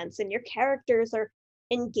makes sense and your characters are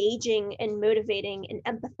engaging and motivating and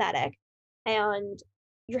empathetic and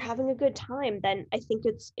you're having a good time, then I think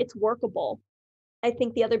it's workable. I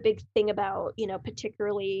think the other big thing about,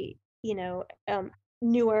 particularly,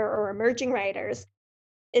 newer or emerging writers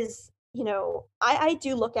is, I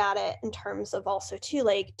do look at it in terms of also too,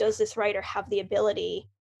 like, does this writer have the ability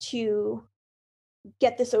to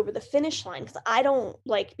get this over the finish line? Because I don't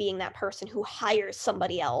like being that person who hires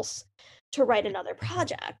somebody else to write another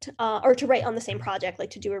project, or to write on the same project,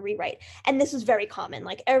 like to do a rewrite. And this is very common.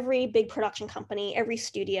 Like every big production company, every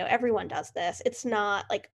studio, everyone does this. It's not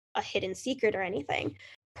like a hidden secret or anything.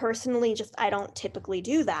 Personally, just I don't typically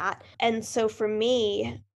do that. And so for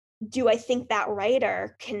me, do I think that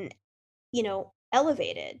writer can,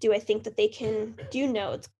 elevate it? Do I think that they can do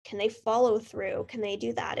notes? Can they follow through? Can they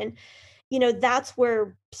do that? And, that's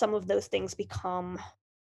where some of those things become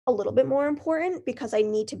a little bit more important, because I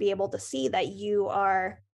need to be able to see that you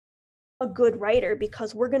are a good writer,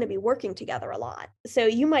 because we're going to be working together a lot. So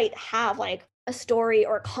you might have like a story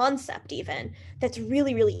or a concept even that's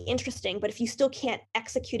really, really interesting, but if you still can't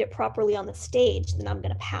execute it properly on the stage, then I'm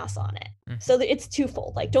going to pass on it. So it's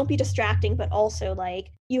twofold. Like, don't be distracting, but also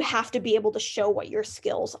like you have to be able to show what your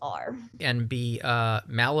skills are and be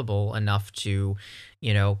malleable enough to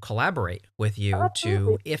collaborate with you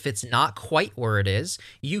Absolutely. if it's not quite where it is,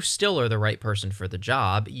 you still are the right person for the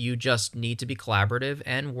job. You just need to be collaborative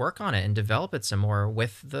and work on it and develop it some more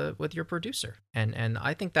with your producer. And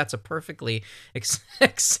I think that's a perfectly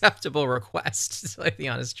acceptable request, to tell you the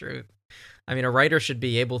honest truth. I mean, a writer should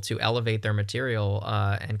be able to elevate their material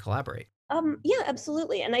and collaborate. Yeah,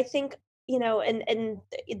 absolutely. And I think, and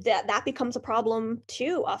that becomes a problem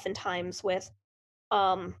too, oftentimes with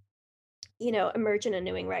um emergent and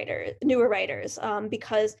newer writers,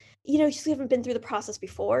 because you just haven't been through the process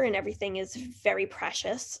before, and everything is very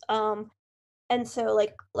precious. And so,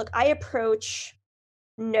 like, look, I approach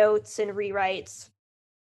notes and rewrites,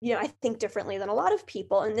 I think differently than a lot of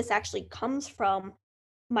people, and this actually comes from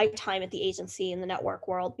my time at the agency in the network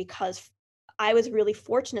world, because I was really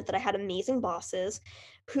fortunate that I had amazing bosses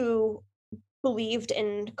who believed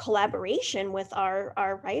in collaboration with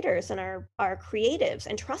our writers and our creatives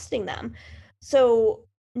and trusting them. So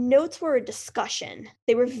notes were a discussion.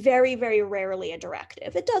 They were very, very rarely a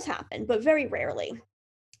directive. It does happen, but very rarely.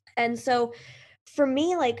 And so for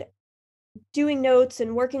me, like, doing notes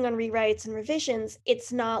and working on rewrites and revisions,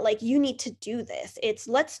 it's not like you need to do this. It's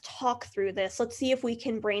let's talk through this. Let's see if we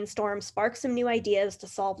can brainstorm, spark some new ideas to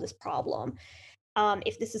solve this problem.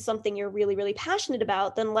 If this is something you're really, really passionate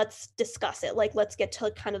about, then let's discuss it. Like, let's get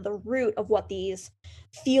to kind of the root of what these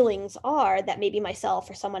feelings are that maybe myself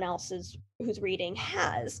or someone else who's reading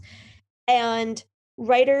has. And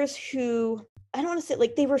writers who, I don't want to say,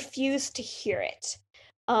 like, they refuse to hear it.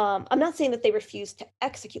 I'm not saying that they refuse to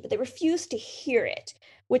execute, but they refuse to hear it,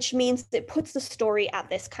 which means it puts the story at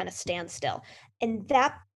this kind of standstill. And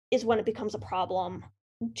that is when it becomes a problem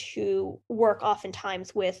to work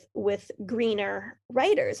oftentimes with greener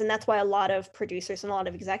writers. And that's why a lot of producers and a lot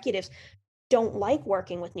of executives don't like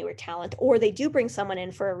working with newer talent, or they do bring someone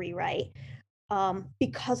in for a rewrite,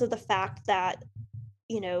 because of the fact that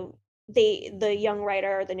the young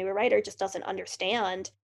writer or the newer writer just doesn't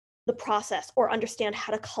understand the process or understand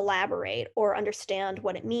how to collaborate or understand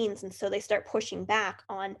what it means, and so they start pushing back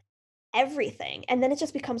on everything, and then it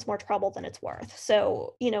just becomes more trouble than it's worth.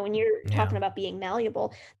 So when you're Yeah. talking about being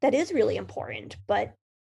malleable, that is really important, but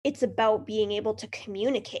it's about being able to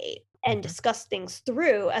communicate and Hmm. discuss things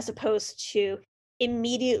through, as opposed to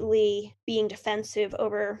immediately being defensive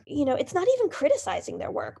over, it's not even criticizing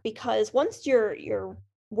their work, because once you're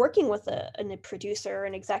working with a producer,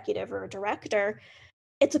 an executive, or a director,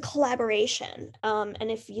 it's a collaboration.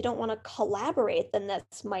 And if you don't want to collaborate, then that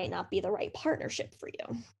might not be the right partnership for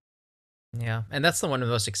you. Yeah, and that's one of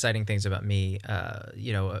the most exciting things about me,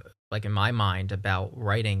 like in my mind about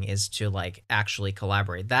writing is to like actually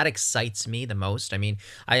collaborate. That excites me the most. I mean,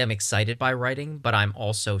 I am excited by writing, but I'm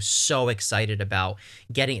also so excited about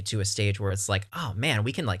getting it to a stage where it's like, oh man,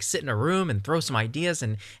 we can like sit in a room and throw some ideas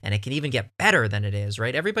and it can even get better than it is,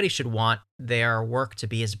 right? Everybody should want their work to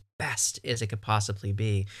be as best as it could possibly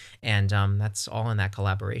be, and that's all in that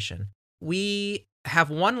collaboration. We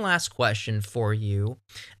have one last question for you.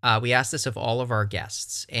 We ask this of all of our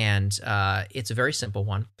guests, and it's a very simple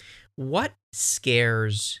one. What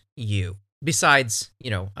scares you? Besides,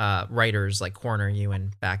 writers like corner you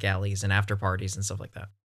in back alleys and after parties and stuff like that.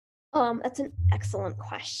 That's an excellent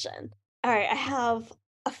question. All right, I have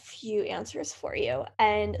a few answers for you,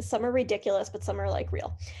 and some are ridiculous, but some are like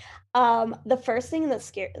real. The first thing that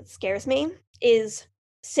scares me is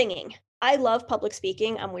singing. I love public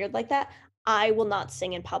speaking. I'm weird like that. I will not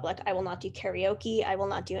sing in public. I will not do karaoke. I will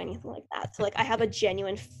not do anything like that. So, like, I have a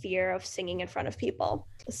genuine fear of singing in front of people.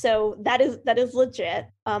 So that is legit.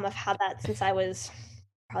 I've had that since I was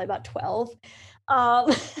probably about 12.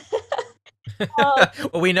 Um, um,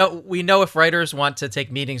 Well, we know if writers want to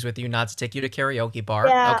take meetings with you, not to take you to karaoke bar.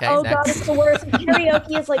 Yeah, Okay, oh god, it's next. the worst.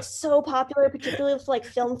 Karaoke is, like, so popular, particularly with, like,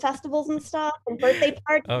 film festivals and stuff and birthday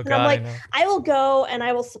parties, Oh and I'm God, I like, know. "I will go and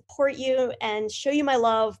I will support you and show you my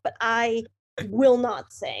love, but I will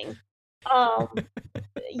not sing." Um,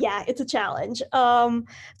 yeah, it's a challenge.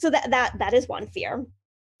 So that is one fear.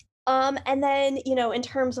 And then, in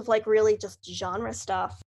terms of, like, really just genre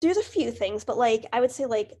stuff, there's a few things, but, like, I would say,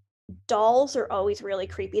 like, dolls are always really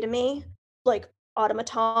creepy to me. Like,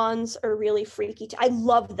 automatons are really freaky I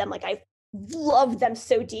love them, like, I love them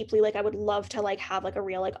so deeply, like, I would love to, like, have, like, a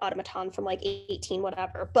real, like, automaton from, like, 18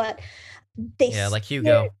 whatever, but they Yeah, like scare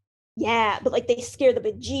Hugo. yeah, but, like, they scare the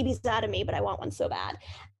bejeebies out of me, but I want one so bad.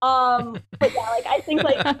 But yeah, like, I think,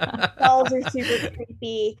 like, dolls are super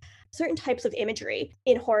creepy. certain types of imagery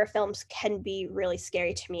in horror films can be really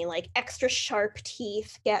scary to me. Like extra sharp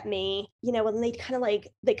teeth get me, when they kind of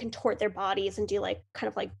like, they contort their bodies and do like kind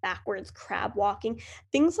of like backwards crab walking.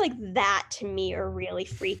 Things like that to me are really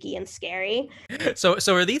freaky and scary. So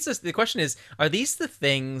are these, the question is, are these the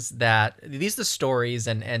stories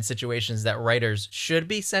and situations that writers should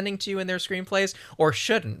be sending to you in their screenplays, or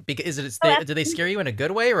shouldn't? Because do they scare you in a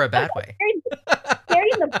good way or a bad way? Scary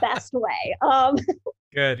in the best way.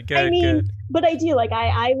 Good. But I do, like,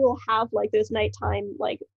 I will have like those nighttime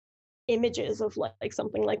like images of like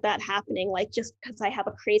something like that happening, like just because I have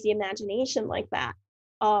a crazy imagination like that.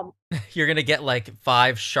 You're gonna get like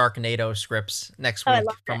 5 Sharknado scripts next week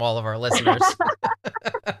from all of our listeners.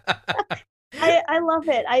 I love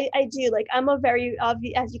it. I do. Like, I'm a very, as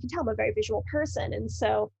you can tell, I'm a very visual person, and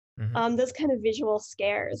so those kind of visual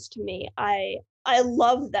scares to me, I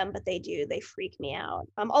love them, but they freak me out.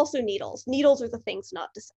 Also needles. Needles are the things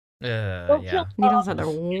not to say. Don't kill needles are the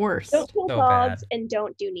worst. Don't kill dogs and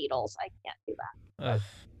don't do needles. I can't do that.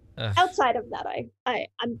 Outside of that,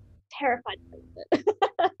 I'm terrified of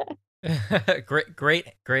it.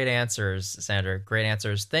 Great answers, Sandra. Great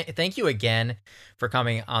answers. Thank you again for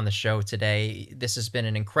coming on the show today. This has been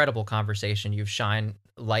an incredible conversation. You've shined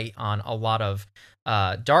light on a lot of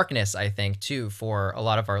darkness, I think, too, for a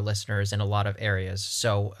lot of our listeners in a lot of areas.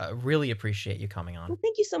 So really appreciate you coming on. Well,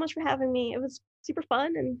 thank you so much for having me. It was super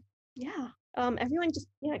fun, and everyone just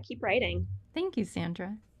keep writing. Thank you,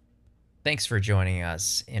 Sandra. Thanks for joining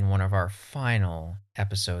us in one of our final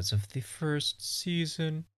episodes of the first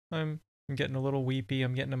season. I'm getting a little weepy.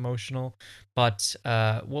 I'm getting emotional, but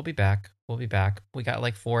we'll be back. We got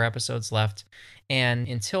like 4 episodes left. And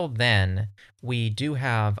until then, we do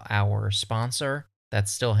have our sponsor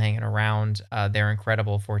that's still hanging around. They're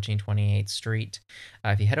incredible, 1428 Street.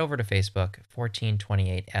 If you head over to Facebook,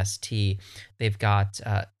 1428ST, they've got,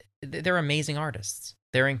 they're amazing artists.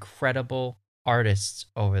 They're incredible artists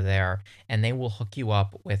over there, and they will hook you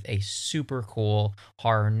up with a super cool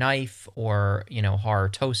horror knife or horror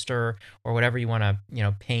toaster or whatever you want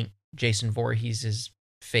to paint Jason Voorhees'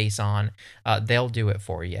 face on. They'll do it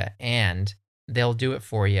for you, and they'll do it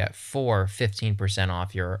for you for 15%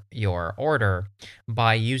 off your order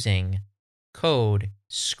by using code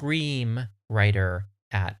SCREAMWriter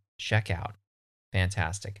at checkout.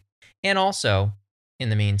 Fantastic. And also, in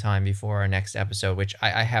the meantime, before our next episode, which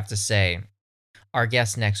I have to say, our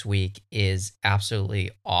guest next week is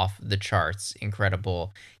absolutely off the charts.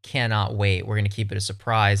 Incredible. Cannot wait. We're going to keep it a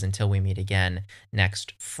surprise until we meet again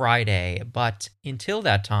next Friday. But until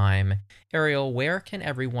that time, Ariel, where can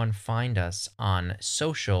everyone find us on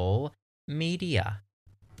social media?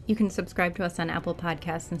 You can subscribe to us on Apple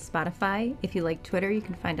Podcasts and Spotify. If you like Twitter, you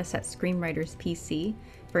can find us at Screamwriters PC.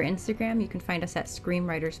 For Instagram, you can find us at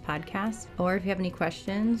Screamwriters Podcast. Or if you have any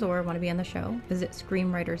questions or want to be on the show, visit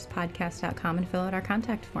screamwriterspodcast.com and fill out our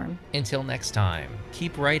contact form. Until next time,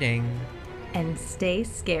 keep writing and stay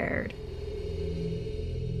scared.